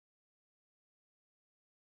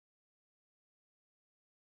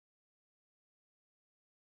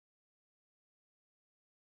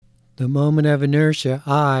The moment of inertia,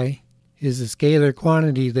 I, is a scalar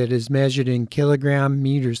quantity that is measured in kilogram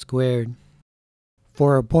meter squared.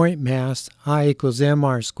 For a point mass, I equals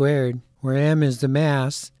mr squared, where m is the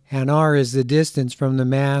mass and r is the distance from the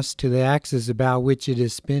mass to the axis about which it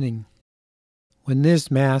is spinning. When this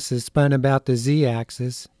mass is spun about the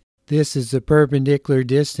z-axis, this is the perpendicular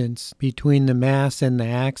distance between the mass and the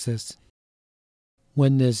axis.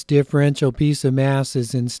 When this differential piece of mass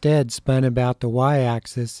is instead spun about the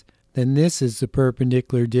y-axis, then this is the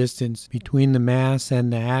perpendicular distance between the mass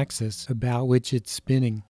and the axis about which it's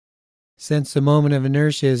spinning. Since the moment of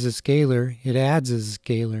inertia is a scalar, it adds as a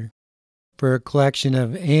scalar. For a collection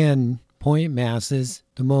of n point masses,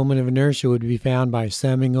 the moment of inertia would be found by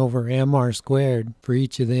summing over mr squared for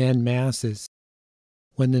each of the n masses.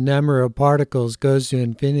 When the number of particles goes to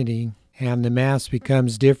infinity and the mass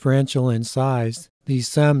becomes differential in size, these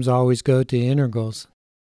sums always go to integrals.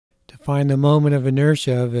 To find the moment of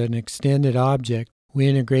inertia of an extended object, we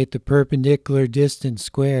integrate the perpendicular distance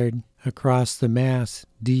squared across the mass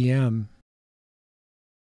dm.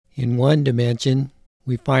 In one dimension,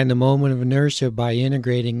 we find the moment of inertia by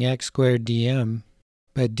integrating x squared dm,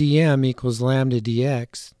 but dm equals lambda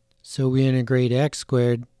dx, so we integrate x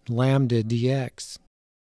squared lambda dx,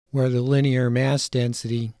 where the linear mass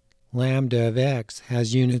density, lambda of x,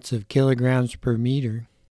 has units of kilograms per meter.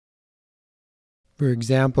 For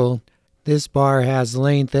example, this bar has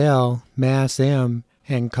length L, mass m,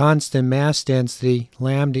 and constant mass density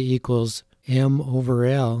lambda equals m over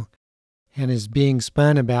L, and is being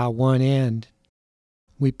spun about one end.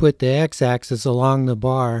 We put the x-axis along the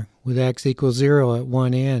bar with x equals 0 at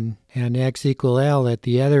one end and x equal L at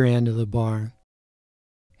the other end of the bar.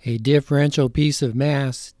 A differential piece of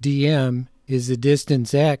mass, dm, is the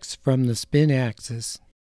distance x from the spin axis.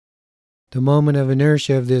 The moment of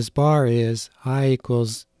inertia of this bar is I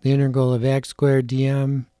equals the integral of x squared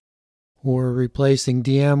dm, or replacing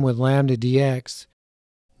dm with lambda dx,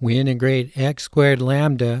 we integrate x squared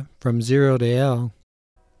lambda from 0 to L.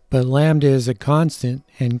 But lambda is a constant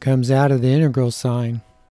and comes out of the integral sign.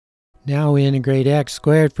 Now we integrate x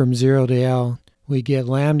squared from 0 to L. We get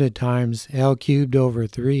lambda times L cubed over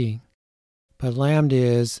 3. But lambda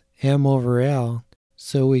is m over L,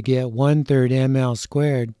 so we get 1/3 ml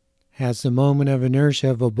squared as the moment of inertia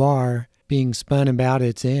of a bar being spun about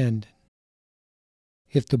its end.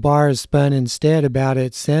 If the bar is spun instead about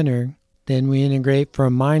its center, then we integrate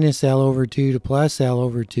from minus L over 2 to plus L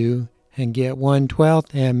over 2 and get 1/12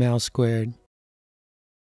 ml squared.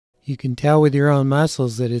 You can tell with your own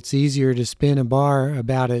muscles that it's easier to spin a bar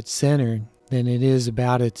about its center than it is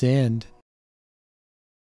about its end.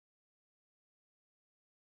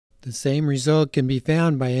 The same result can be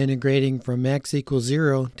found by integrating from x equals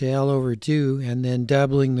 0 to L over 2 and then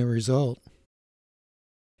doubling the result.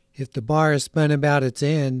 If the bar is spun about its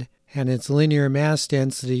end and its linear mass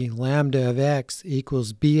density lambda of x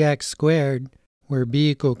equals bx squared, where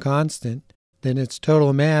b equal constant, then its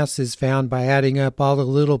total mass is found by adding up all the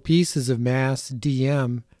little pieces of mass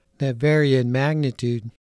dm that vary in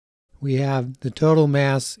magnitude. We have the total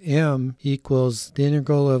mass m equals the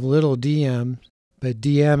integral of little dm, but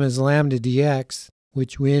dm is lambda dx,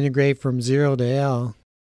 which we integrate from 0 to L.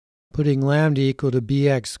 Putting lambda equal to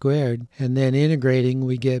bx squared, and then integrating,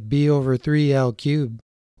 we get b over 3L cubed,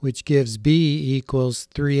 which gives b equals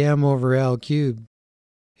 3m over L cubed.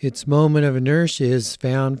 Its moment of inertia is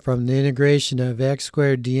found from the integration of x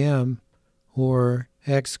squared dm, or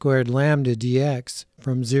x squared lambda dx,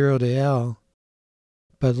 from 0 to L.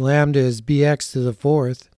 But lambda is bx to the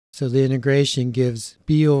fourth, so the integration gives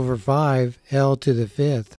b over 5 L to the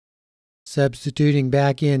fifth. Substituting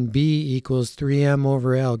back in b equals 3m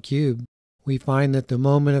over L cubed, we find that the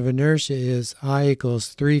moment of inertia is I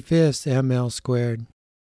equals 3/5 ml squared.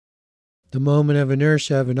 The moment of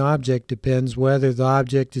inertia of an object depends whether the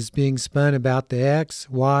object is being spun about the x,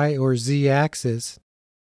 y, or z axis.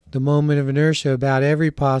 The moment of inertia about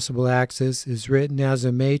every possible axis is written as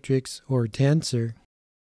a matrix or tensor.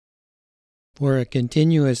 For a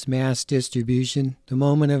continuous mass distribution, the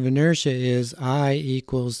moment of inertia is I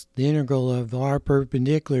equals the integral of r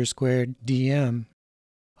perpendicular squared dm.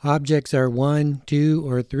 Objects are 1, 2,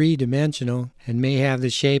 or 3-dimensional and may have the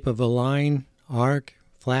shape of a line, arc,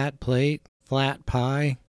 flat plate, flat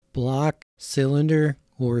pie, block, cylinder,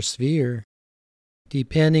 or sphere.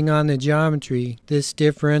 Depending on the geometry, this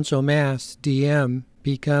differential mass, dm,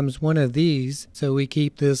 becomes one of these, so we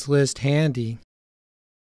keep this list handy.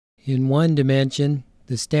 In one dimension,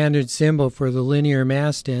 the standard symbol for the linear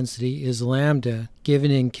mass density is lambda,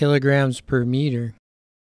 given in kilograms per meter.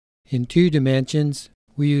 In 2 dimensions,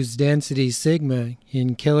 we use density sigma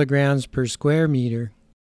in kilograms per square meter.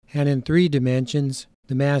 And in 3 dimensions,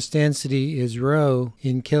 the mass density is rho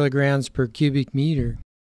in kilograms per cubic meter.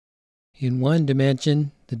 In one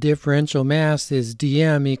dimension, the differential mass is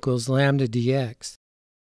dm equals lambda dx.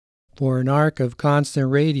 For an arc of constant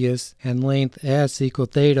radius and length s equal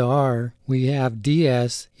theta r, we have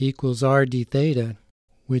ds equals r d theta,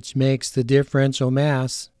 which makes the differential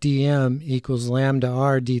mass dm equals lambda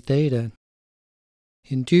r d theta.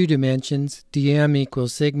 In two dimensions, dm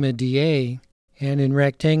equals sigma dA, and in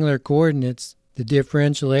rectangular coordinates, the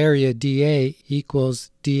differential area dA equals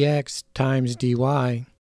dx times dy.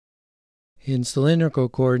 In cylindrical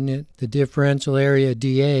coordinate, the differential area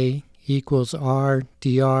dA equals r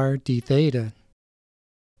dr d theta.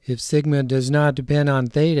 If sigma does not depend on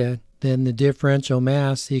theta, then the differential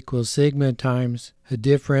mass equals sigma times a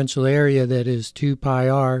differential area that is 2 pi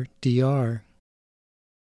r dr.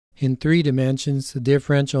 In three dimensions, the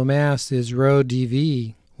differential mass is rho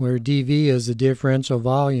dV, where dV is the differential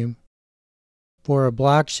volume. For a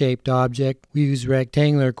block-shaped object, we use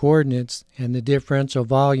rectangular coordinates, and the differential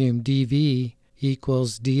volume dV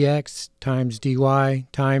equals dx times dy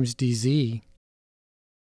times dz.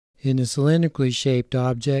 In a cylindrically shaped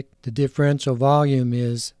object, the differential volume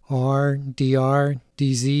is r dr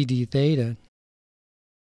dz d theta.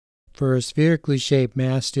 For a spherically shaped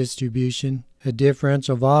mass distribution, a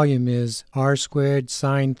differential volume is r squared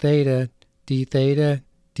sine theta d theta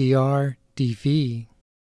dr d phi.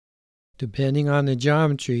 Depending on the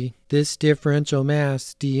geometry, this differential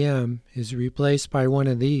mass dm is replaced by one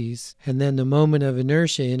of these, and then the moment of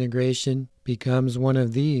inertia integration becomes one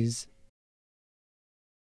of these.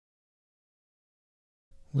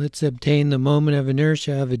 Let's obtain the moment of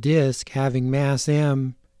inertia of a disk having mass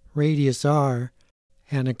m, radius r,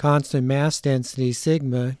 and a constant mass density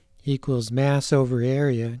sigma equals mass over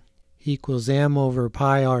area equals m over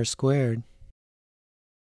pi r squared.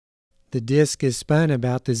 The disk is spun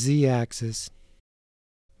about the z-axis.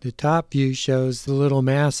 The top view shows the little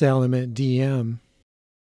mass element dm.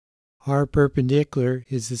 R perpendicular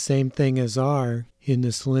is the same thing as r in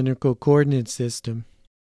the cylindrical coordinate system.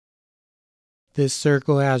 This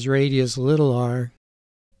circle has radius little r,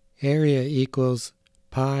 area equals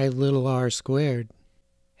pi little r squared,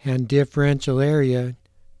 and differential area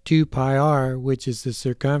 2 pi r, which is the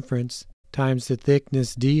circumference, times the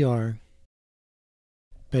thickness dr.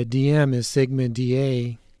 But dm is sigma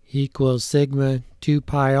dA equals sigma 2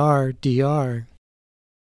 pi r dr.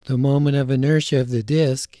 The moment of inertia of the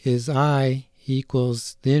disk is I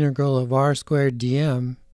equals the integral of r squared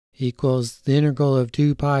dm equals the integral of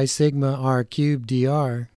 2 pi sigma r cubed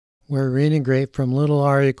dr, where we integrate from little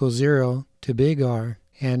r equals 0 to big R,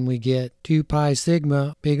 and we get 2 pi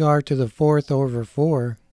sigma big R to the fourth over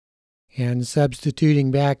 4. And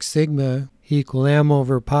substituting back sigma equal m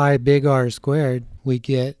over pi big R squared, we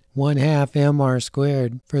get 1/2 mr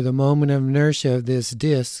squared for the moment of inertia of this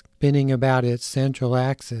disk spinning about its central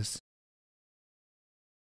axis.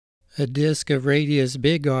 A disk of radius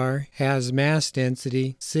big R has mass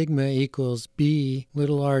density sigma equals b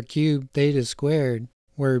little r cubed theta squared,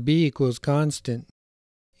 where b equals constant.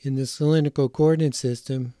 In the cylindrical coordinate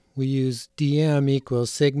system, we use dm equals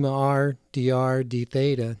sigma r dr d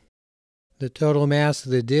theta. The total mass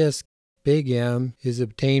of the disk, big M, is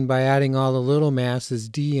obtained by adding all the little masses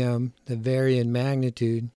dm that vary in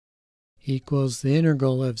magnitude, equals the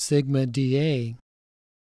integral of sigma dA.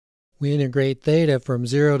 We integrate theta from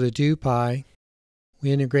 0 to 2 pi.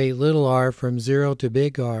 We integrate little r from 0 to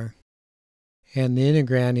big R. And the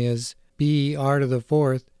integrand is b r to the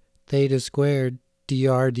fourth theta squared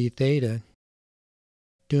dr d theta.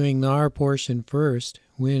 Doing the r portion first,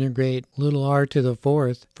 we integrate little r to the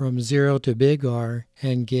fourth from 0 to big R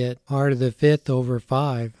and get r to the fifth over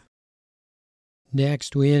 5.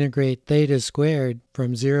 Next, we integrate theta squared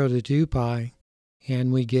from 0 to 2 pi,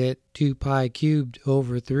 and we get 2 pi cubed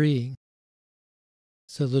over 3.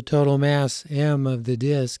 So the total mass m of the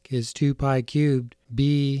disk is 2 pi cubed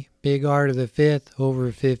b big R to the fifth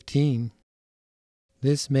over 15.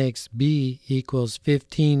 This makes b equals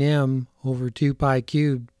 15m over 2 pi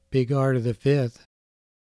cubed big R to the fifth.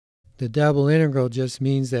 The double integral just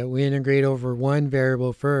means that we integrate over one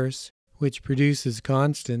variable first, which produces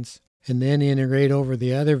constants, and then integrate over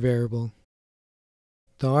the other variable.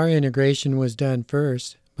 The r integration was done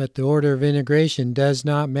first, but the order of integration does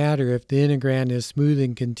not matter if the integrand is smooth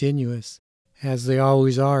and continuous, as they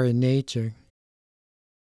always are in nature.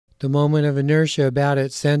 The moment of inertia about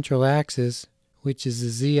its central axis, which is the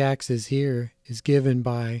z-axis here, is given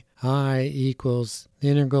by I equals the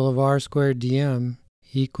integral of r squared dm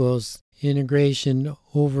equals integration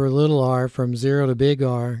over little r from 0 to big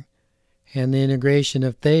R, and the integration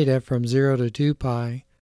of theta from 0 to 2 pi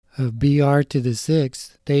of br to the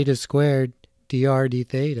sixth theta squared dr d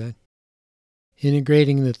theta.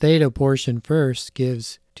 Integrating the theta portion first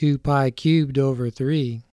gives 2 pi cubed over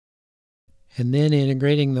 3. And then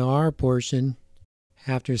integrating the r portion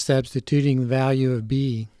after substituting the value of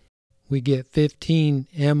b, we get 15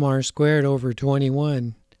 mr squared over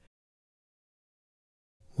 21.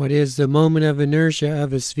 What is the moment of inertia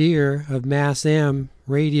of a sphere of mass m,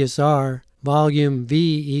 radius r, volume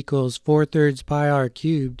v equals 4/3 pi r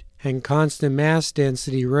cubed, and constant mass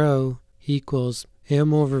density rho equals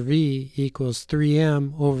m over v equals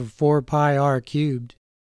 3m over 4 pi r cubed?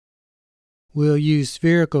 We'll use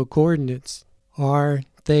spherical coordinates r,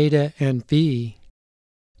 theta, and phi.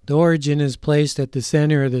 The origin is placed at the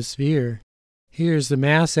center of the sphere. Here's the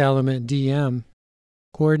mass element dm.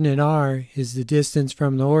 Coordinate r is the distance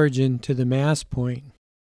from the origin to the mass point.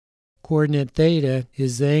 Coordinate theta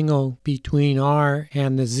is the angle between r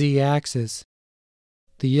and the z-axis.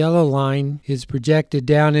 The yellow line is projected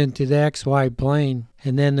down into the xy plane,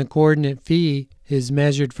 and then the coordinate phi is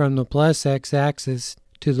measured from the plus x-axis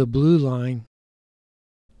to the blue line.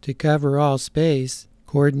 To cover all space,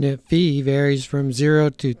 coordinate phi varies from 0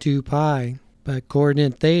 to 2 pi, but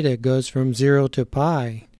coordinate theta goes from 0 to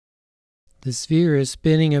pi. The sphere is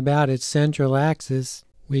spinning about its central axis,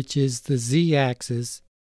 which is the z-axis.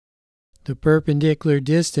 The perpendicular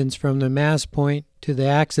distance from the mass point to the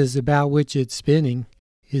axis about which it's spinning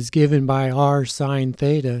is given by r sine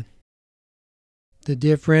theta. The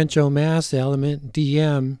differential mass element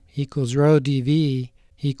dm equals rho dv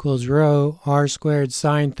equals rho r squared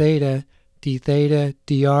sine theta d theta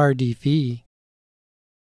dr d phi.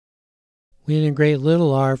 We integrate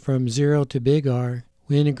little r from 0 to big R.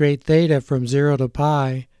 We integrate theta from 0 to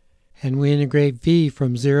pi, and we integrate phi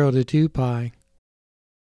from 0 to 2 pi.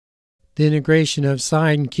 The integration of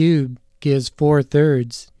sine cubed gives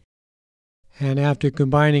 4/3. And after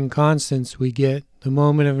combining constants, we get the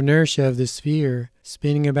moment of inertia of the sphere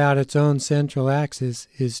spinning about its own central axis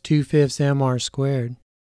is 2/5 mr squared.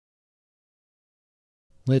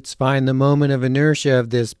 Let's find the moment of inertia of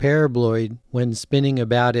this paraboloid when spinning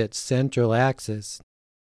about its central axis.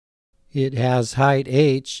 It has height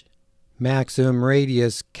h, maximum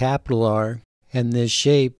radius capital R, and this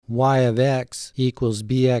shape y of x equals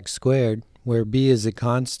bx squared, where b is a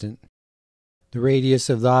constant. The radius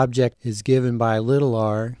of the object is given by little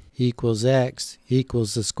r equals x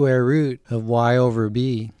equals the square root of y over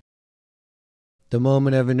b. The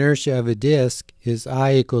moment of inertia of a disk is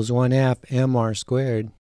I equals 1/2 mr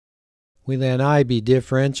squared. We let I be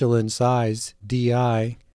differential in size,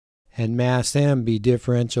 di, and mass m be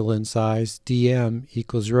differential in size, dm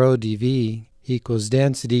equals rho dv equals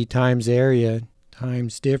density times area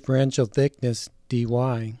times differential thickness,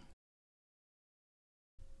 dy.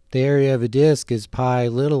 The area of a disk is pi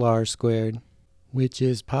little r squared, which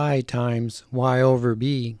is pi times y over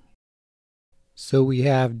b. So we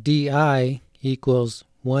have di equals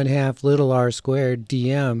 1/2 little r squared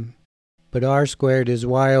dm, but r squared is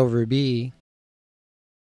y over b,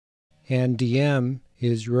 and dm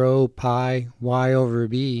is rho pi y over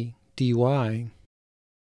b dy.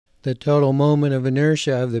 The total moment of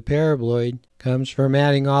inertia of the paraboloid comes from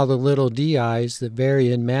adding all the little di's that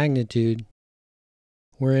vary in magnitude.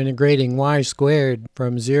 We're integrating y squared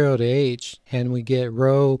from 0 to h, and we get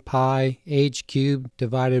rho pi h cubed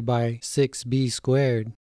divided by 6b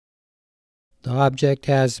squared. The object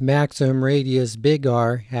has maximum radius big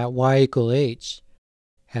R at y equal h.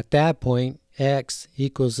 At that point, x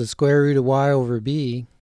equals the square root of y over b,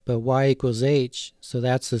 but y equals h, so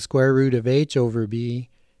that's the square root of h over b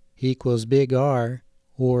equals big R,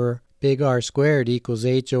 or big R squared equals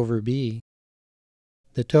h over b.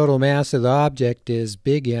 The total mass of the object is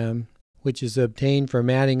big M, which is obtained from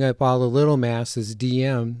adding up all the little masses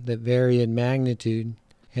dm that vary in magnitude,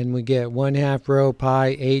 and we get 1/2 rho pi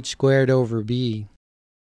h squared over b.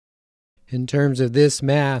 In terms of this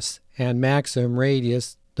mass and maximum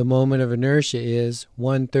radius, the moment of inertia is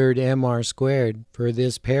 1/3 mr squared for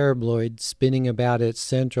this paraboloid spinning about its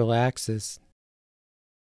central axis.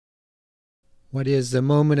 What is the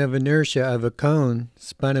moment of inertia of a cone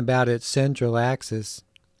spun about its central axis,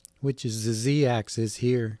 which is the z-axis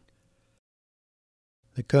here?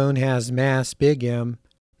 The cone has mass big M,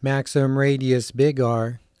 maximum radius big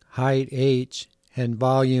R, height h, and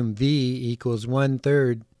volume v equals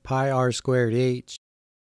 1/3 pi r squared h.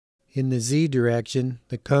 In the z direction,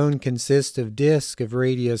 the cone consists of disk of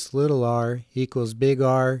radius little r equals big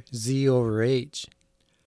R z over h.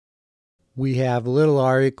 We have little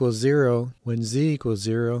r equals 0 when z equals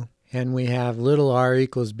 0, and we have little r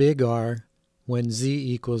equals big R when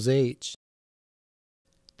z equals h.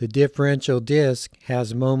 The differential disk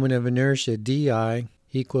has moment of inertia di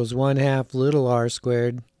equals 1/2 little r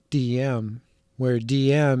squared dm. where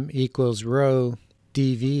dm equals rho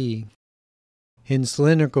dv. In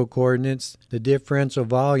cylindrical coordinates, the differential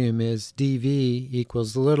volume is dv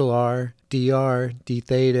equals little r dr d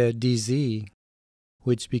theta dz,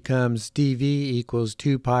 which becomes dv equals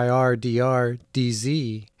 2 pi r dr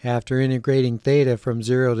dz after integrating theta from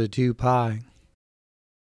 0 to 2 pi.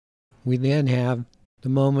 We then have the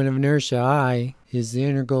moment of inertia I is the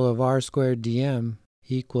integral of r squared dm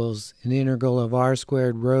equals an integral of r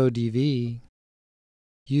squared rho dv.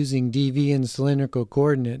 Using dv in cylindrical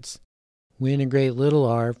coordinates, we integrate little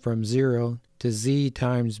r from 0 to z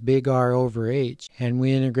times big R over h, and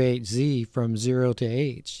we integrate z from 0 to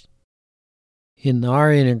h. In the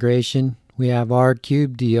r integration, we have r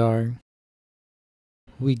cubed dr.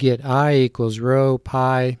 We get I equals rho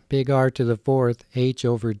pi big R to the fourth h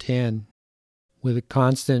over 10. With a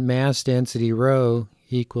constant mass density rho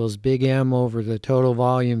equals big M over the total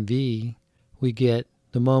volume V, we get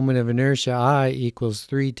the moment of inertia I equals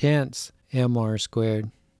 3/10 mr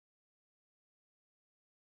squared.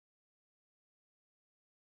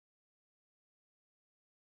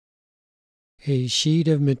 A sheet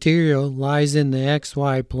of material lies in the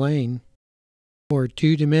xy plane, or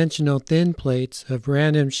two-dimensional thin plates of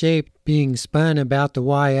random shape being spun about the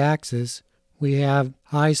y-axis. We have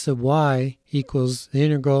I sub y equals the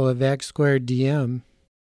integral of x squared dm.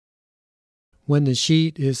 When the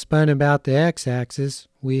sheet is spun about the x-axis,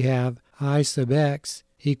 we have I sub x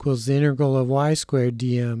equals the integral of y squared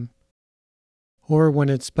dm. Or when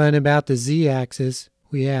it's spun about the z-axis,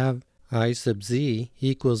 we have I sub z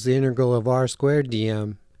equals the integral of r squared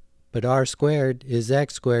dm, but r squared is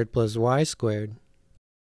x squared plus y squared.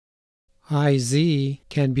 Iz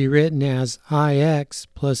can be written as ix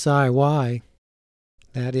plus iy.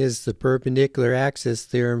 That is the perpendicular axis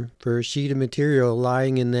theorem for a sheet of material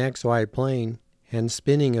lying in the xy plane and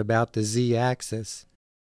spinning about the z-axis.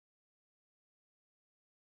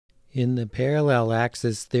 In the parallel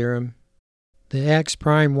axis theorem, the x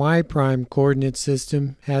prime y prime coordinate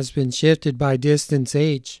system has been shifted by distance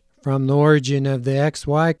h from the origin of the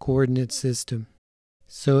xy coordinate system,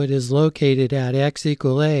 so it is located at x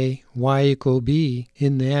equal a, y equal b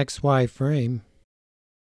in the xy frame.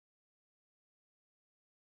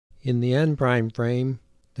 In the unprime frame,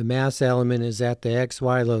 the mass element is at the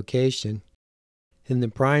xy location. In the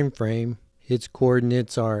prime frame, its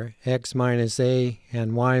coordinates are x minus a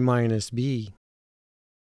and y minus b.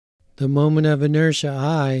 The moment of inertia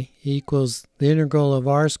I equals the integral of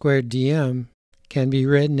r squared dm can be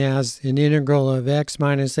written as an integral of x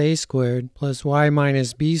minus a squared plus y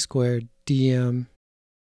minus b squared dm,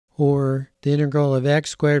 or the integral of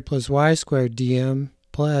x squared plus y squared dm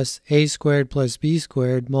plus a squared plus b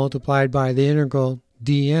squared multiplied by the integral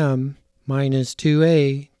dm minus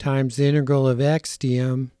 2a times the integral of x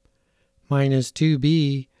dm minus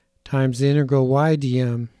 2b times the integral y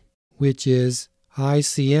dm, which is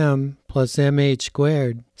ICM plus mh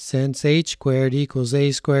squared, since h squared equals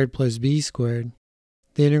a squared plus b squared.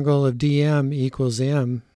 The integral of dm equals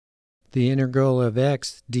m. The integral of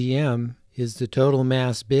x dm is the total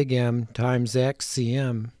mass big M times x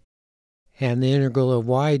cm. And the integral of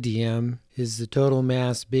y dm is the total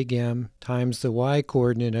mass big M times the y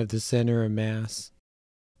coordinate of the center of mass.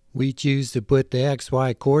 We choose to put the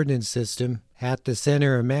xy coordinate system at the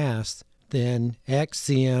center of mass, then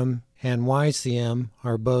xcm and ycm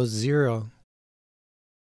are both 0.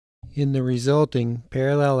 In the resulting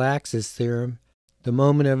parallel axis theorem, the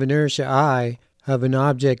moment of inertia I of an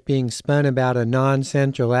object being spun about a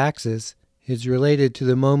non-central axis is related to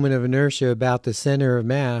the moment of inertia about the center of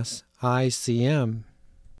mass, ICM.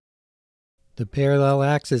 The parallel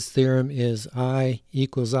axis theorem is I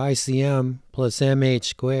equals ICM plus mh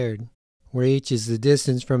squared, where h is the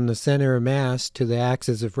distance from the center of mass to the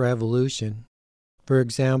axis of revolution. For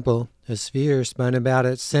example, a sphere spun about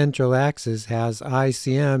its central axis has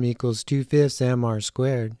ICM equals 2/5 mr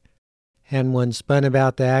squared, and when spun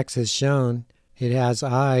about the axis shown, it has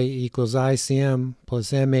I equals ICM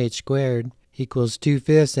plus mh squared equals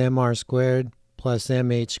 2/5 mr squared plus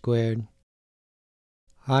mh squared.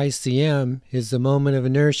 ICM is the moment of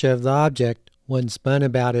inertia of the object when spun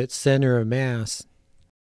about its center of mass.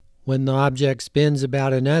 When the object spins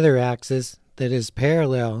about another axis that is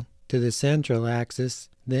parallel to the central axis,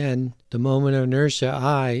 then the moment of inertia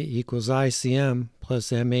I equals ICM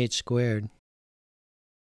plus mh squared.